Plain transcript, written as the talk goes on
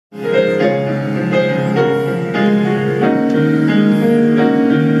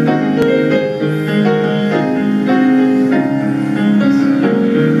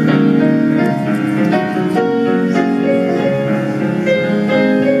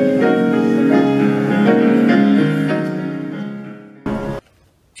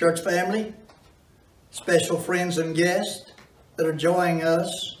church family, special friends and guests that are joining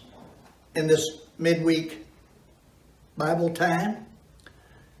us in this midweek Bible time.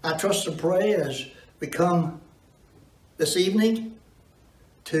 I trust and pray as we come this evening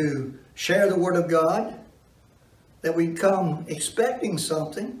to share the Word of God, that we come expecting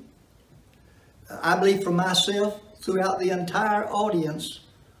something. I believe for myself, throughout the entire audience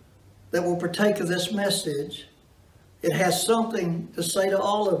that will partake of this message, it has something to say to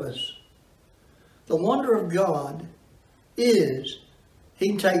all of us. The wonder of God is He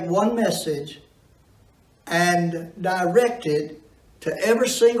can take one message and direct it to every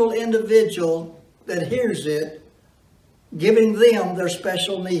single individual that hears it, giving them their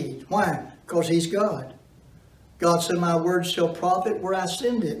special need. Why? Because He's God. God said, "My words shall profit where I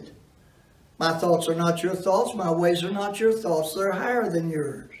send it. My thoughts are not your thoughts. My ways are not your thoughts. They're higher than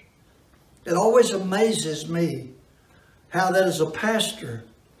yours." It always amazes me how that as a pastor,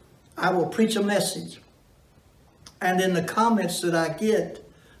 I will preach a message, and in the comments that I get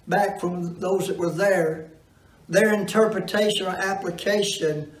back from those that were there, their interpretation or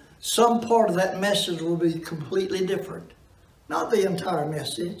application, some part of that message will be completely different. Not the entire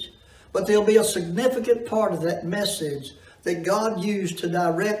message, but there'll be a significant part of that message that God used to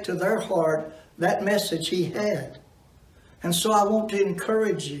direct to their heart that message He had. And so I want to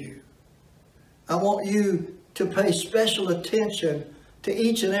encourage you. I want you to pay special attention to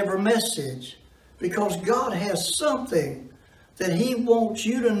each and every message, because God has something that He wants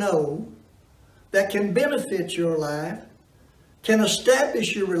you to know that can benefit your life, can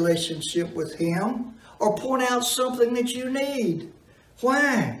establish your relationship with Him, or point out something that you need.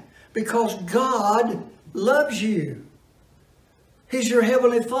 Why? Because God loves you. He's your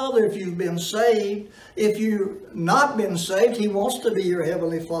Heavenly Father if you've been saved. If you've not been saved, He wants to be your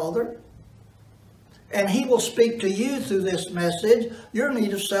Heavenly Father. And He will speak to you through this message your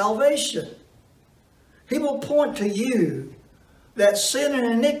need of salvation. He will point to you that sin and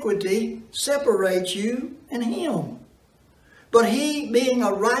iniquity separates you and Him. But He, being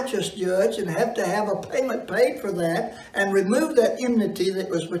a righteous judge and have to have a payment paid for that and remove that enmity that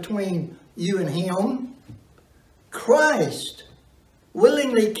was between you and Him, Christ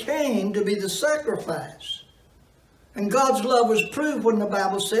willingly came to be the sacrifice. And God's love was proved when the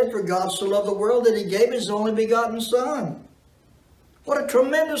Bible said, "For God so loved the world that He gave His only begotten Son." What a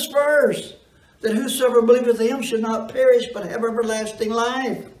tremendous verse! That whosoever believeth in Him should not perish but have everlasting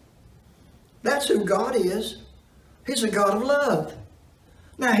life. That's who God is. He's a God of love.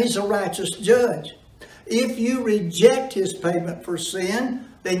 Now, He's a righteous judge. If you reject His payment for sin,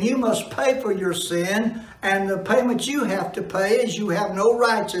 then you must pay for your sin, and the payment you have to pay is you have no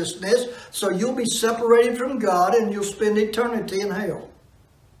righteousness, so you'll be separated from God and you'll spend eternity in hell.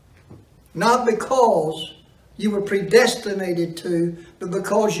 Not because you were predestinated to, but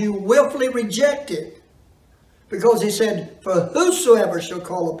because you willfully rejected. Because He said, "For whosoever shall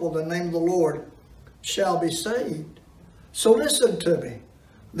call upon the name of the Lord shall be saved." So listen to me.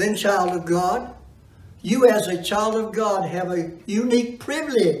 Then, child of God, you as a child of God have a unique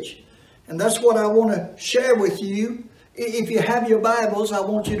privilege. And that's what I want to share with you. If you have your Bibles, I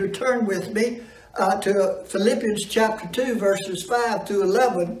want you to turn with me to Philippians chapter 2, verses 5 to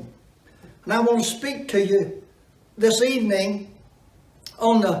 11. And I want to speak to you this evening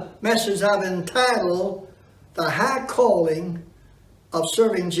on the message I've entitled, "The High Calling of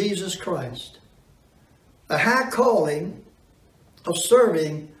Serving Jesus Christ." The high calling of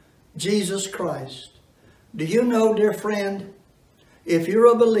serving Jesus Christ. Do you know, dear friend, if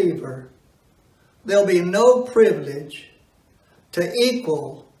you're a believer, there'll be no privilege to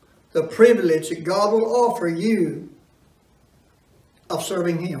equal the privilege that God will offer you of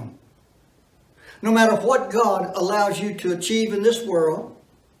serving Him. No matter what God allows you to achieve in this world,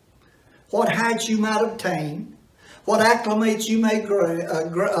 what heights you might obtain, what acclimates you may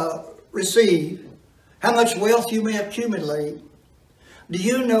receive, how much wealth you may accumulate, do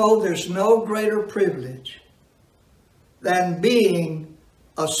you know there's no greater privilege than being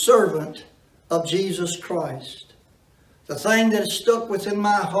a servant of Jesus Christ? The thing that has stuck within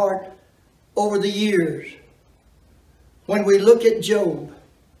my heart over the years, when we look at Job,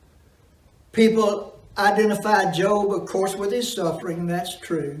 people identify Job, of course, with his suffering, and that's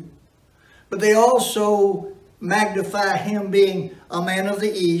true. But they also magnify him being a man of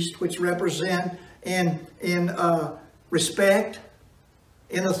the East, which represent in respect,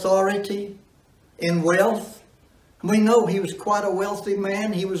 in authority, in wealth. We know he was quite a wealthy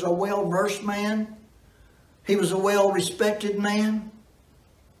man. He was a well-versed man. He was a well-respected man.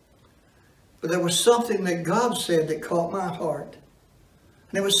 But there was something that God said that caught my heart.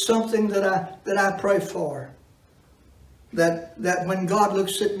 And it was something that I pray for. that when God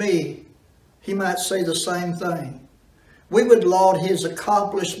looks at me, He might say the same thing. We would laud His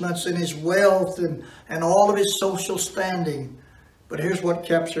accomplishments and His wealth and all of His social standing. But here's what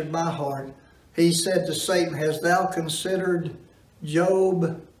captured my heart. He said to Satan, "Hast thou considered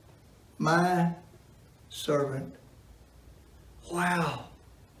Job, my servant?" Wow.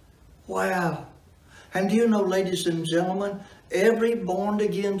 Wow. And do you know, ladies and gentlemen, every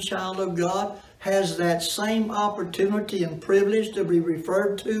born-again child of God has that same opportunity and privilege to be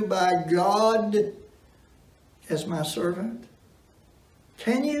referred to by God as my servant.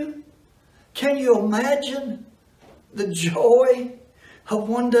 Can you? Can you imagine the joy of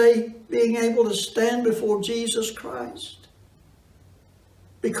one day being able to stand before Jesus Christ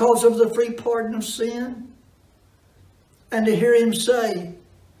because of the free pardon of sin, and to hear Him say,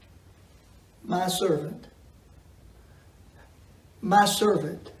 "My servant, my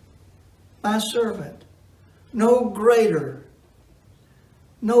servant, my servant." No greater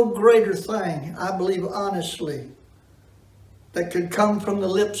thing, I believe honestly, that could come from the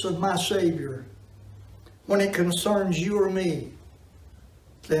lips of my Savior when it concerns you or me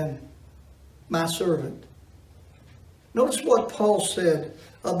than "my servant." Notice what Paul said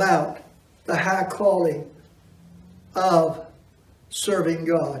about the high calling of serving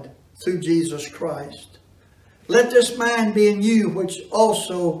God through Jesus Christ. "Let this mind be in you, which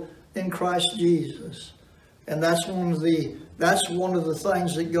also in Christ Jesus." And that's one of the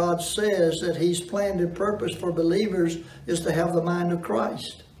things that God says that He's planned and purposed for believers, is to have the mind of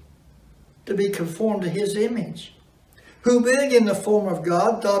Christ, to be conformed to His image. "Who being in the form of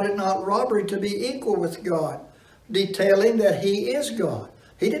God, thought it not robbery to be equal with God, detailing that He is God."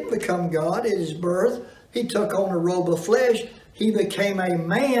 He didn't become God at His birth. He took on a robe of flesh. He became a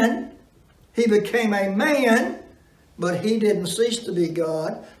man. He became a man, but He didn't cease to be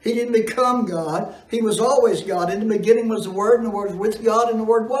God. He didn't become God. He was always God. In the beginning was the Word, and the Word was with God, and the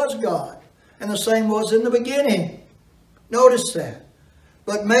Word was God. And the same was in the beginning. Notice that.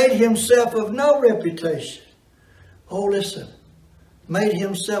 "But made Himself of no reputation." Oh, listen. Made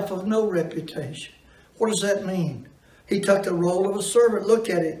Himself of no reputation. What does that mean? He took the role of a servant. Look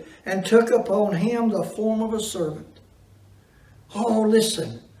at it. "And took upon Him the form of a servant." Oh,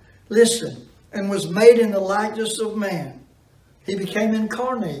 listen. Listen. "And was made in the likeness of man." He became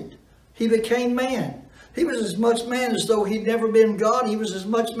incarnate. He became man. He was as much man as though He'd never been God. He was as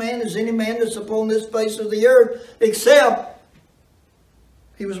much man as any man that's upon this face of the earth, except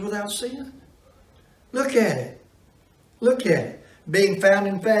He was without sin. Look at it. Look at it. "Being found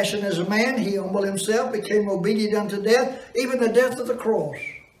in fashion as a man, He humbled Himself, became obedient unto death, even the death of the cross."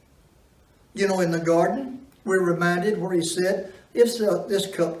 You know, in the garden, we're reminded where He said, "If this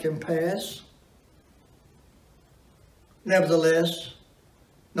cup can pass, nevertheless,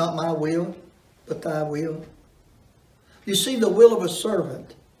 not my will, but thy will." You see, the will of a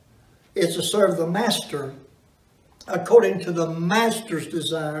servant is to serve the master according to the master's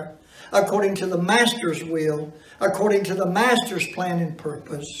desire, according to the master's will, according to the master's plan and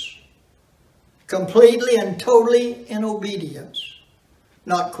purpose, completely and totally in obedience,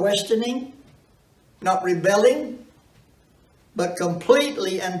 not questioning, not rebelling, but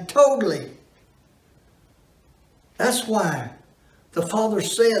completely and totally. That's why the Father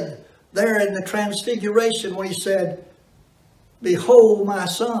said there in the Transfiguration when He said, "Behold my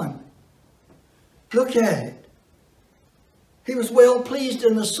Son." Look at it. He was well pleased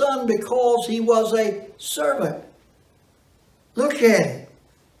in the Son because He was a servant. Look at it.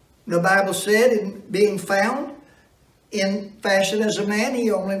 The Bible said, in being found in fashion as a man, He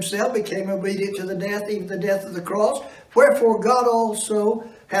humbled Himself, became obedient to the death, even the death of the cross. "Wherefore God also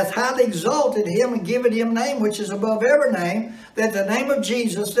hath highly exalted Him, and given Him name which is above every name, that the name of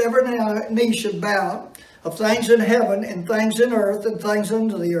Jesus every knee should bow, of things in heaven, and things in earth, and things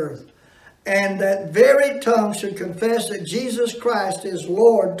under the earth. And that very tongue should confess that Jesus Christ is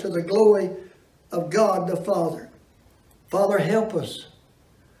Lord, to the glory of God the Father." Father, help us.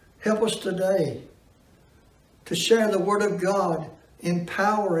 Help us today to share the Word of God in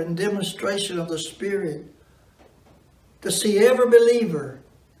power and demonstration of the Spirit. To see every believer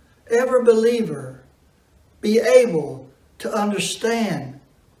be able to understand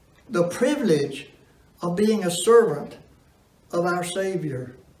the privilege of being a servant of our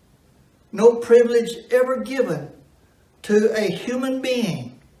Savior. No privilege ever given to a human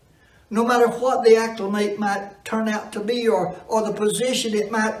being, no matter what the acclimate might turn out to be, or the position it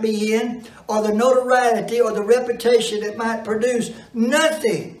might be in, or the notoriety or the reputation it might produce.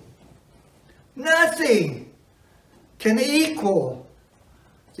 Nothing can equal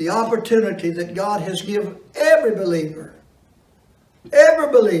the opportunity that God has given every believer,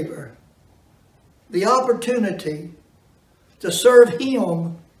 the opportunity to serve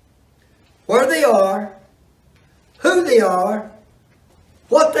Him where they are, who they are,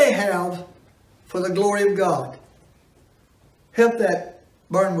 what they have, for the glory of God. Help that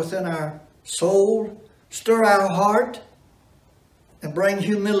burn within our soul, stir our heart, and bring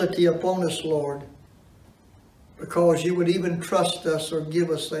humility upon us, Lord, because you would even trust us or give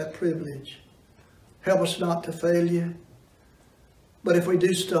us that privilege. Help us not to fail you. But if we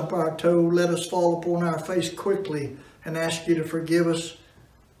do stump our toe, let us fall upon our face quickly and ask you to forgive us.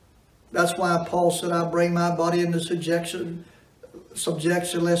 That's why Paul said, I bring my body into subjection,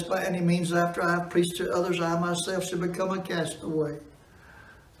 lest by any means after I have preached to others, I myself should become a castaway.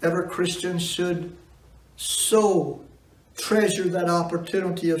 Every Christian should so treasure that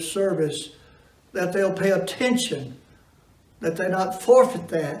opportunity of service that they'll pay attention, that they not forfeit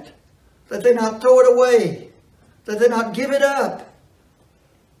that they not throw it away, that they not give it up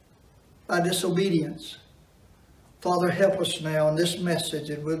by disobedience. Father, help us now in this message,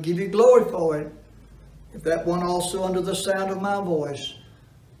 and we'll give you glory for it. If that one also under the sound of my voice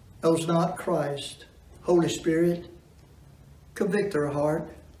knows not Christ, Holy Spirit, convict their heart.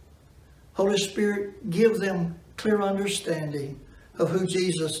 Holy Spirit, give them clear understanding of who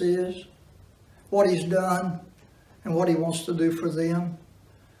Jesus is, what He's done, and what He wants to do for them.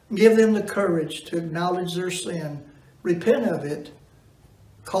 Give them the courage to acknowledge their sin, repent of it,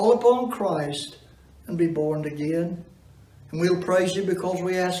 call upon Christ, and be born again. And we'll praise you because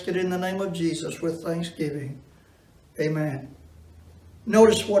we ask it in the name of Jesus with thanksgiving. Amen.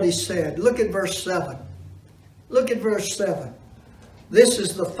 Notice what he said. Look at verse 7. Look at verse 7. This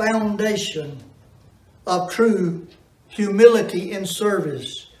is the foundation of true humility in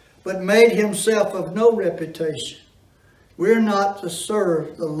service, but made himself of no reputation. We're not to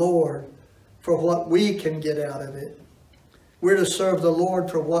serve the Lord for what we can get out of it. We're to serve the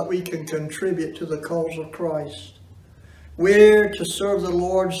Lord for what we can contribute to the cause of Christ. We're to serve the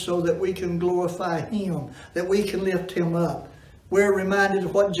Lord so that we can glorify Him, that we can lift Him up. We're reminded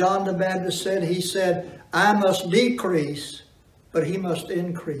of what John the Baptist said. He said, I must decrease, but He must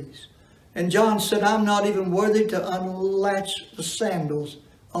increase. And John said, I'm not even worthy to unlatch the sandals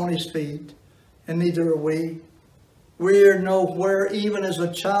on His feet, and neither are we. We're nowhere, even as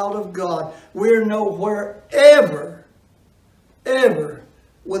a child of God, we're nowhere ever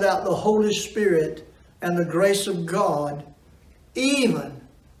without the Holy Spirit and the grace of God, even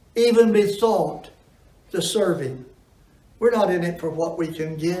be thought to serve Him. We're not in it for what we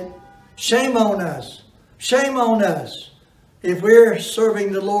can get. Shame on us. Shame on us if we're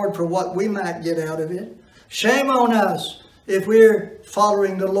serving the Lord for what we might get out of it. Shame on us if we're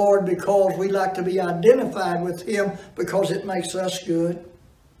following the Lord because we like to be identified with Him because it makes us good.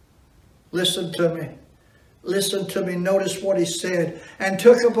 Listen to me. Listen to me. Notice what he said. And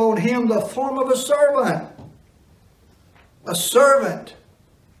took upon him the form of a servant. A servant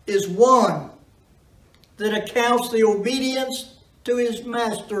is one that accounts the obedience to his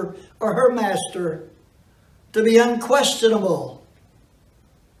master or her master to be unquestionable.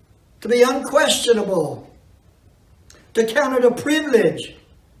 To be unquestionable. To count it a privilege.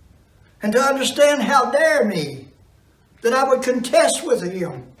 And to understand, how dare me, that I would contest with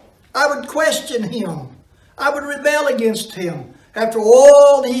him. I would question him. I would rebel against him after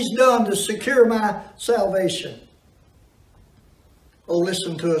all he's done to secure my salvation. Oh,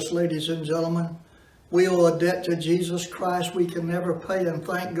 listen to us, ladies and gentlemen. We owe a debt to Jesus Christ we can never pay, and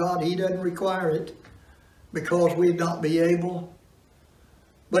thank God He doesn't require it because we'd not be able.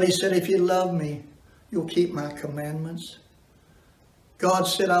 But He said, if you love me, you'll keep my commandments. God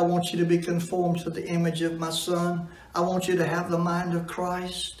said, I want you to be conformed to the image of my Son. I want you to have the mind of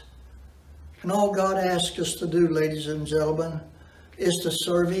Christ. And all God asks us to do, ladies and gentlemen, is to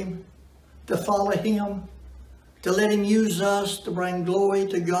serve Him, to follow Him, to let Him use us to bring glory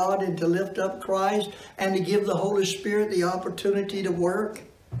to God and to lift up Christ and to give the Holy Spirit the opportunity to work.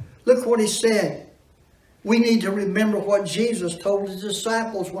 Look what He said. We need to remember what Jesus told His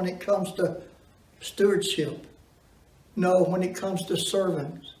disciples when it comes to stewardship. No, when it comes to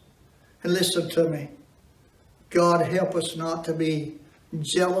servants. And listen to me. God help us not to be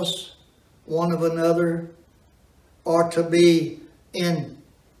jealous one of another, or to be in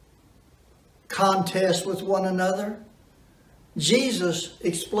contest with one another. Jesus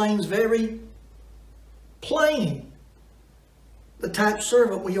explains very plain the type of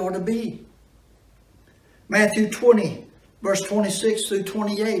servant we ought to be. Matthew 20, verse 26 through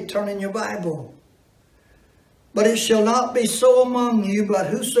 28, turn in your Bible. But it shall not be so among you, but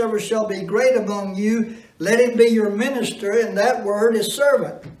whosoever shall be great among you, let him be your minister, and that word is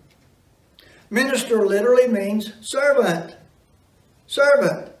servant. Minister literally means servant.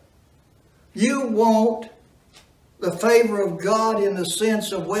 Servant. You won't the favor of God in the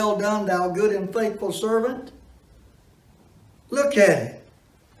sense of well done, thou good and faithful servant? Look at it.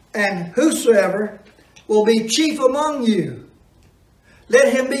 And whosoever will be chief among you,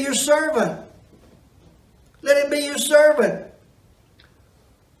 let him be your servant. Let him be your servant.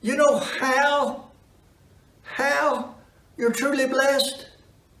 You know how you're truly blessed?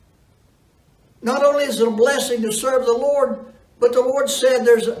 Not only is it a blessing to serve the Lord, but the Lord said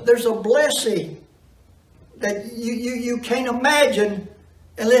there's a blessing that you can't imagine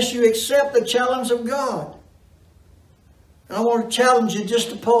unless you accept the challenge of God. And I want to challenge you just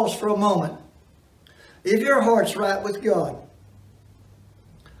to pause for a moment. If your heart's right with God,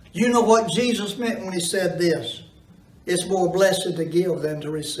 you know what Jesus meant when he said this. It's more blessed to give than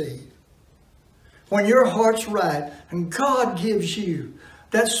to receive. When your heart's right and God gives you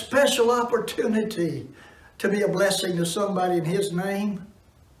that special opportunity to be a blessing to somebody in his name,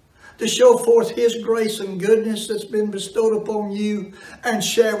 to show forth his grace and goodness that's been bestowed upon you and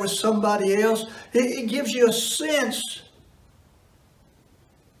share with somebody else, it gives you a sense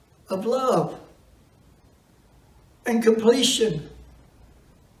of love and completion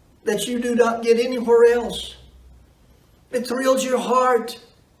that you do not get anywhere else. It thrills your heart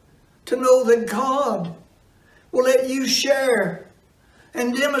to know that God will let you share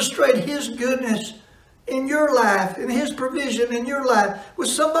and demonstrate his goodness in your life, in his provision in your life with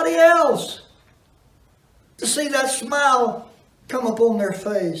somebody else. To see that smile come upon their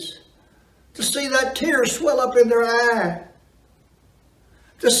face. To see that tear swell up in their eye.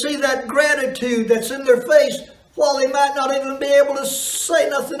 To see that gratitude that's in their face while they might not even be able to say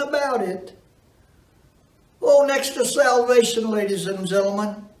nothing about it. Oh, next to salvation, ladies and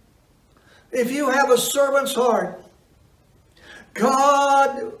gentlemen, if you have a servant's heart,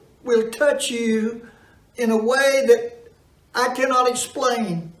 God will touch you in a way that I cannot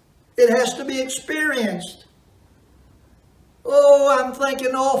explain. It has to be experienced. Oh, I'm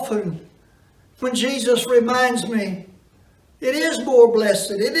thinking often when Jesus reminds me, it is more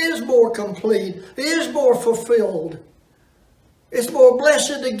blessed, it is more complete, it is more fulfilled. It's more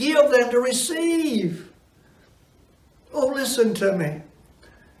blessed to give than to receive. Oh, listen to me.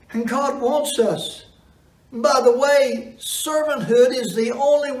 And God wants us. By the way, servanthood is the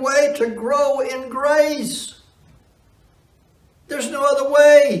only way to grow in grace. There's no other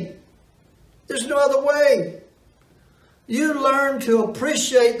way. There's no other way. You learn to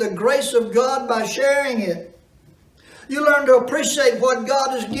appreciate the grace of God by sharing it. You learn to appreciate what God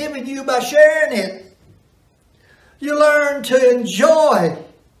has given you by sharing it. You learn to enjoy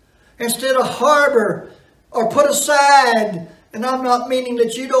instead of harbor or put aside. And I'm not meaning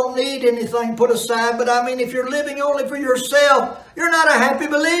that you don't need anything put aside, but I mean if you're living only for yourself, you're not a happy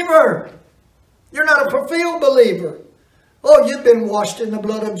believer. You're not a fulfilled believer. Oh, you've been washed in the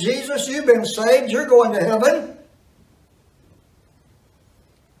blood of Jesus. You've been saved. You're going to heaven.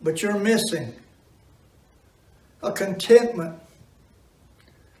 But you're missing a contentment.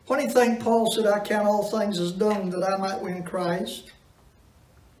 What do you think Paul said, I count all things as dung that I might win Christ?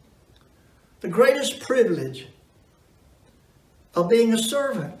 The greatest privilege of being a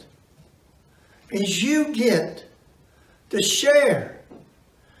servant is you get to share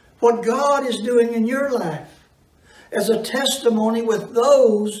what God is doing in your life as a testimony with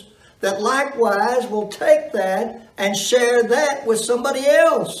those that likewise will take that and share that with somebody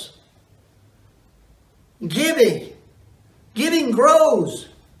else. Giving grows.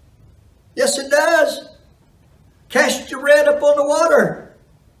 Yes, it does. Cast your bread upon the water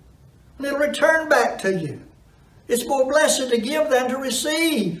and it'll return back to you. It's more blessed to give than to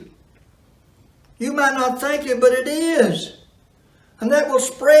receive. You might not think it, but it is. And that will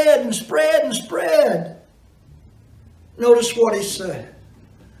spread and spread and spread. Notice what he said.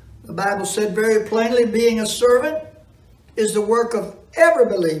 The Bible said very plainly, being a servant is the work of every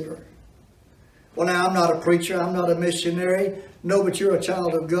believer. Well, now, I'm not a preacher. I'm not a missionary. No, but you're a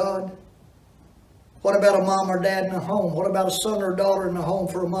child of God. What about a mom or dad in the home? What about a son or daughter in the home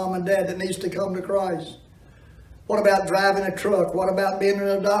for a mom and dad that needs to come to Christ? What about driving a truck? What about being in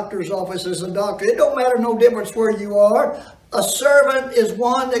a doctor's office as a doctor? It don't matter no difference where you are. A servant is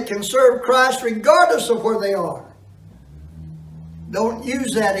one that can serve Christ regardless of where they are. Don't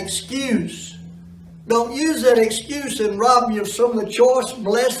use that excuse. Don't use that excuse and rob you of some of the choice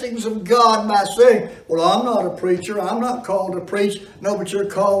blessings of God by saying, well, I'm not a preacher. I'm not called to preach. No, but you're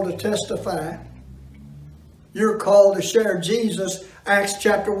called to testify. You're called to share Jesus. Acts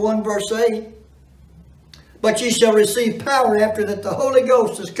chapter 1 verse 8. But ye shall receive power after that the Holy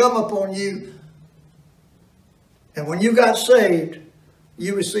Ghost has come upon you. And when you got saved,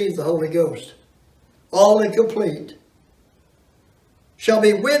 you received the Holy Ghost. All and complete. Shall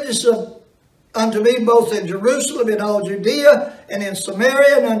be witness of unto me both in Jerusalem, in all Judea, and in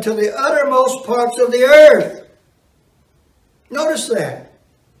Samaria, and unto the uttermost parts of the earth. Notice that.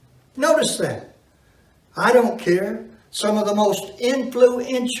 Notice that. I don't care. Some of the most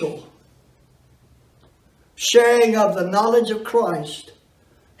influential sharing of the knowledge of Christ,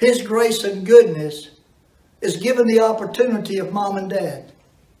 His grace and goodness, is given the opportunity of mom and dad.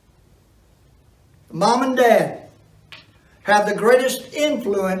 Mom and dad have the greatest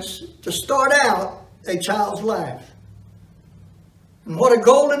influence to start out a child's life. And what a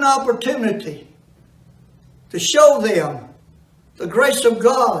golden opportunity to show them the grace of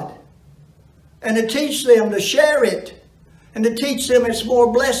God and to teach them to share it and to teach them it's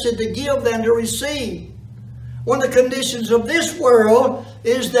more blessed to give than to receive. One of the conditions of this world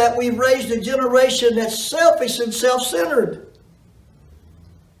is that we've raised a generation that's selfish and self-centered.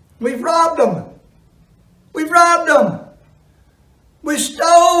 We've robbed them. We've robbed them. We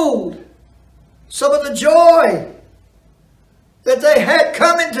stole some of the joy that they had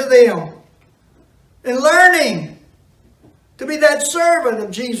coming to them in learning to be that servant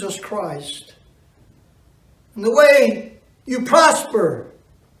of Jesus Christ. And the way you prosper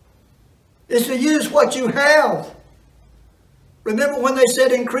is to use what you have. Remember when they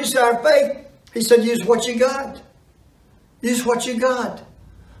said increase our faith? He said use what you got. Use what you got.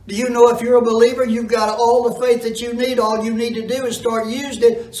 Do you know if you're a believer, you've got all the faith that you need. All you need to do is start using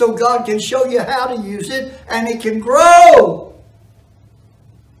it so God can show you how to use it and it can grow.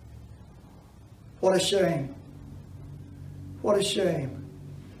 What a shame. What a shame.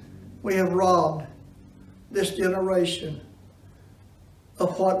 We have robbed this generation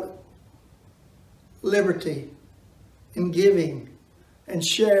of what liberty and giving and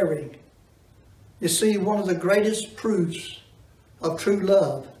sharing. You see, one of the greatest proofs of true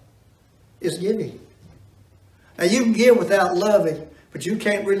love is giving. Now you can give without loving, but you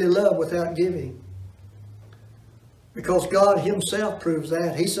can't really love without giving. Because God Himself proves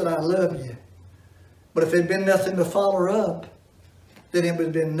that. He said, I love you. But if it had been nothing to follow up, then it would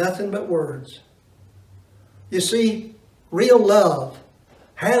have been nothing but words. You see, real love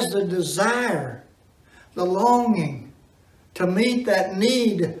has the desire, the longing to meet that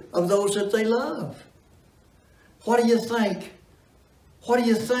need of those that they love. What do you think? What do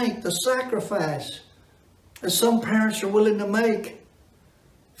you think the sacrifice that some parents are willing to make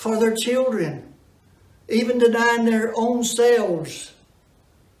for their children, even denying their own selves?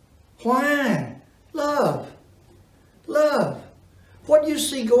 Why? Love. Love. What you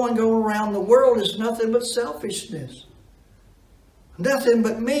see going around the world is nothing but selfishness. Nothing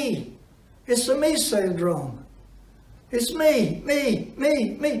but me. It's the me syndrome. It's me, me,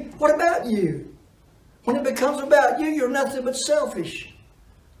 me, me. What about you? When it becomes about you, you're nothing but selfish.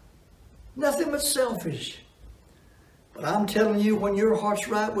 Nothing but selfish. But I'm telling you, when your heart's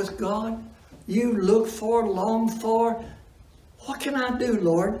right with God, you look for, long for, what can I do,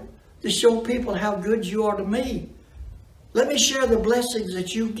 Lord, to show people how good you are to me? Let me share the blessings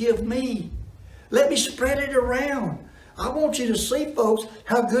that you give me. Let me spread it around. I want you to see, folks,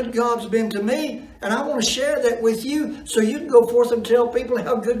 how good God's been to me. And I want to share that with you so you can go forth and tell people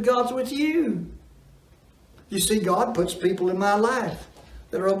how good God's with you. You see, God puts people in my life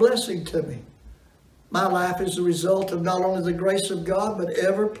that are a blessing to me. My life is the result of not only the grace of God, but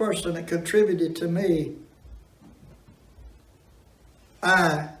every person that contributed to me.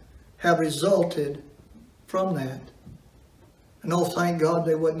 I have resulted from that. And oh, thank God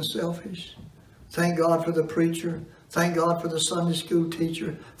they wasn't selfish. Thank God for the preacher. Thank God for the Sunday school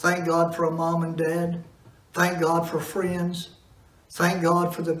teacher. Thank God for a mom and dad. Thank God for friends. Thank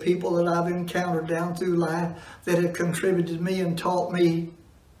God for the people that I've encountered down through life that have contributed to me and taught me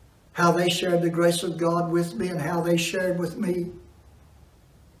how they shared the grace of God with me and how they shared with me.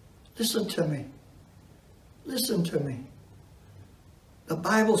 Listen to me. Listen to me. The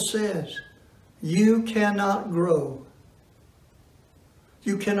Bible says you cannot grow.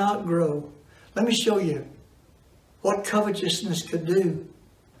 You cannot grow. Let me show you what covetousness could do.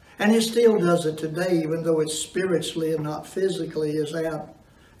 And it still does it today, even though it's spiritually and not physically as out.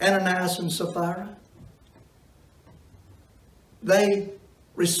 Ananias and Sapphira, they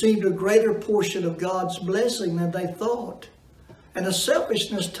received a greater portion of God's blessing than they thought. And the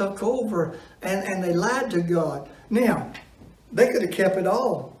selfishness took over and they lied to God. Now, they could have kept it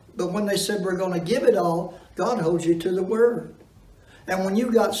all. But when they said we're going to give it all, God holds you to the word. And when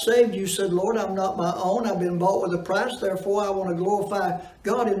you got saved, you said, Lord, I'm not my own. I've been bought with a price. Therefore, I want to glorify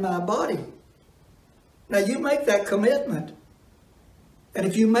God in my body. Now, you make that commitment. And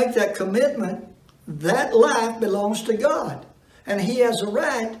if you make that commitment, that life belongs to God. And He has a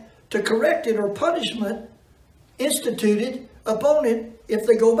right to correct it or punishment instituted upon it if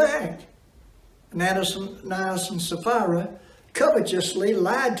they go back. Ananias and Sapphira covetously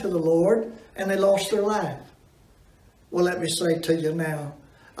lied to the Lord, and they lost their life. Well, let me say to you now,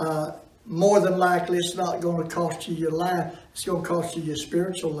 more than likely it's not going to cost you your life. It's going to cost you your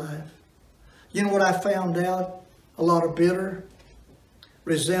spiritual life. You know what I found out? A lot of bitter,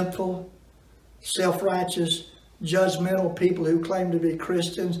 resentful, self-righteous, judgmental people who claim to be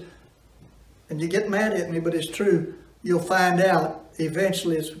Christians. And you get mad at me, but it's true. You'll find out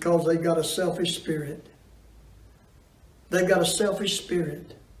eventually it's because they've got a selfish spirit. They've got a selfish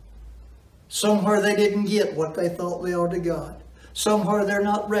spirit. Somewhere they didn't get what they thought they ought to God. Somewhere they're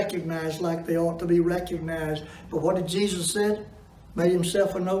not recognized like they ought to be recognized. But what did Jesus say? Made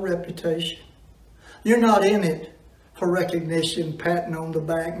himself a no reputation. You're not in it for recognition, patting on the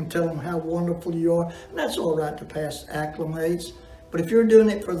back and telling them how wonderful you are. And that's all right to pass acclimates. But if you're doing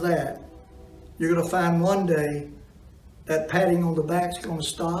it for that, you're going to find one day that patting on the back is going to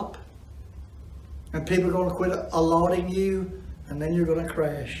stop. And people are going to quit lauding you. And then you're going to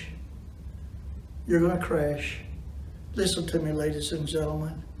crash. You're going to crash. Listen to me, ladies and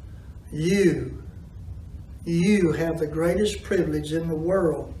gentlemen. You have the greatest privilege in the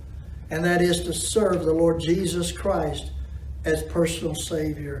world, and that is to serve the Lord Jesus Christ as personal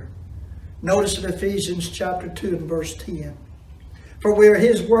Savior. Notice in Ephesians chapter 2 and verse 10. For we are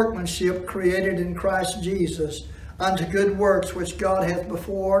his workmanship, created in Christ Jesus, unto good works which God hath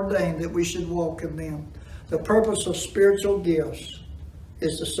before ordained that we should walk in them. The purpose of spiritual gifts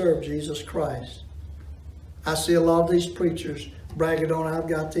is to serve Jesus Christ. I see a lot of these preachers bragging on, I've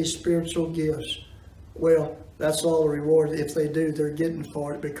got these spiritual gifts. Well, that's all the reward. If they do, they're getting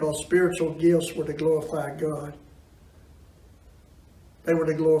for it, because spiritual gifts were to glorify God. They were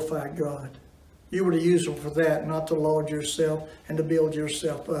to glorify God. You were to use them for that, not to laud yourself and to build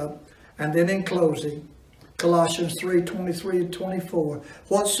yourself up. And then in closing, Colossians 3:23 and 24.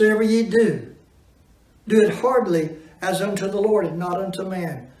 Whatsoever ye do, do it heartily as unto the Lord and not unto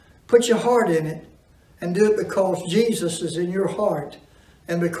man. Put your heart in it and do it because Jesus is in your heart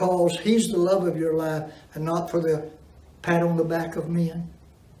and because he's the love of your life and not for the pat on the back of men.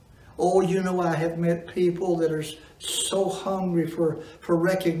 Oh, you know, I have met people that are so hungry for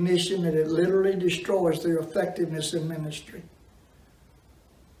recognition that it literally destroys their effectiveness in ministry.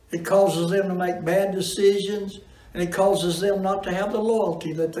 It causes them to make bad decisions, and it causes them not to have the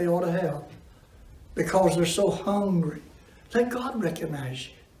loyalty that they ought to have because they're so hungry. Let God recognize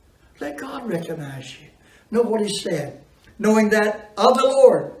you. Let God recognize you. Know what he said. Knowing that of the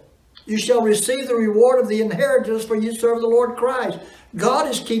Lord you shall receive the reward of the inheritance, for you serve the Lord Christ. God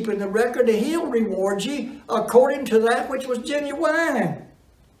is keeping the record, and he'll reward you according to that which was genuine.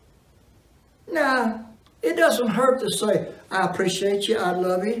 Now, it doesn't hurt to say, I appreciate you, I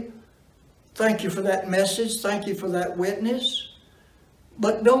love you. Thank you for that message. Thank you for that witness.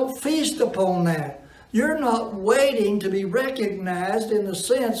 But don't feast upon that. You're not waiting to be recognized in the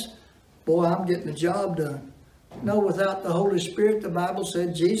sense, boy, I'm getting the job done. No, without the Holy Spirit, the Bible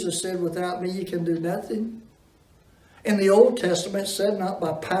said, Jesus said, without me you can do nothing. In the Old Testament, it said, not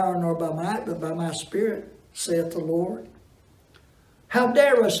by power nor by might, but by my Spirit, saith the Lord. How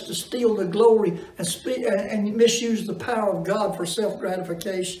dare us to steal the glory and misuse the power of God for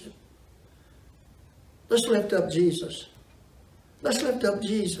self-gratification? Let's lift up Jesus. Let's lift up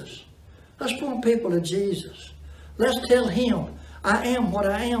Jesus. Let's point people to Jesus. Let's tell him, I am what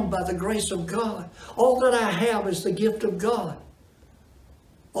I am by the grace of God. All that I have is the gift of God.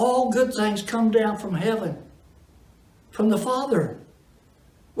 All good things come down from heaven, from the Father.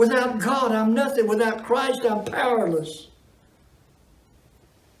 Without God, I'm nothing. Without Christ, I'm powerless.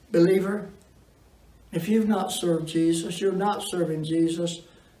 Believer, if you've not served Jesus, you're not serving Jesus,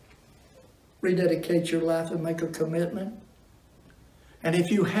 rededicate your life and make a commitment. And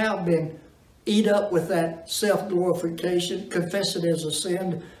if you have been eat up with that self-glorification, confess it as a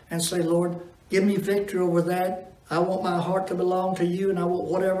sin, and say, Lord, give me victory over that. I want my heart to belong to you, and I want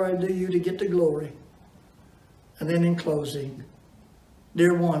whatever I do, you to get the glory. And then in closing,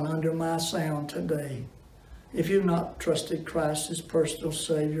 dear one under my sound today, if you've not trusted Christ as personal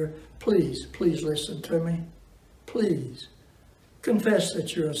Savior, please, please listen to me. Please confess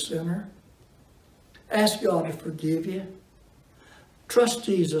that you're a sinner. Ask God to forgive you. Trust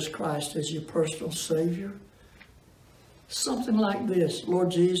Jesus Christ as your personal Savior. Something like this. Lord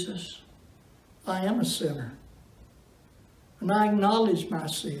Jesus, I am a sinner. And I acknowledge my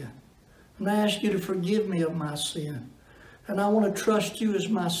sin. And I ask you to forgive me of my sin. And I want to trust you as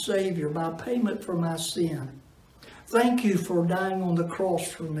my Savior, my payment for my sin. Thank you for dying on the cross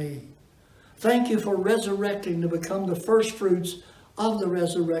for me. Thank you for resurrecting to become the first fruits of the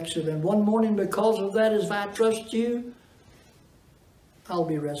resurrection. And one morning, because of that, if I trust you, I'll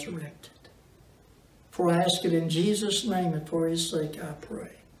be resurrected. For I ask it in Jesus' name and for his sake I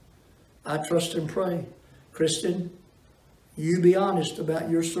pray. I trust and pray. Christian, you be honest about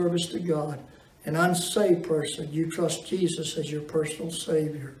your service to God. An unsaved person, you trust Jesus as your personal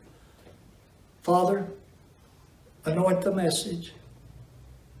Savior. Father, anoint the message.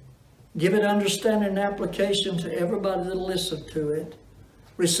 Give it understanding and application to everybody that will listen to it.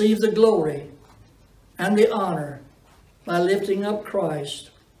 Receive the glory and the honor by lifting up Christ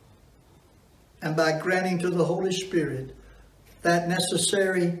and by granting to the Holy Spirit that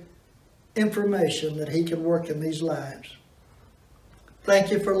necessary information that he can work in these lives.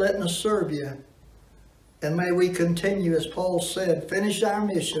 Thank you for letting us serve you. And may we continue, as Paul said, finish our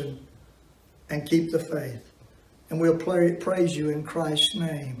mission and keep the faith. And we'll praise you in Christ's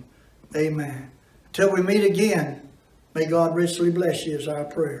name. Amen. Till we meet again, may God richly bless you is our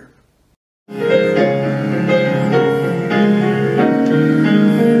prayer.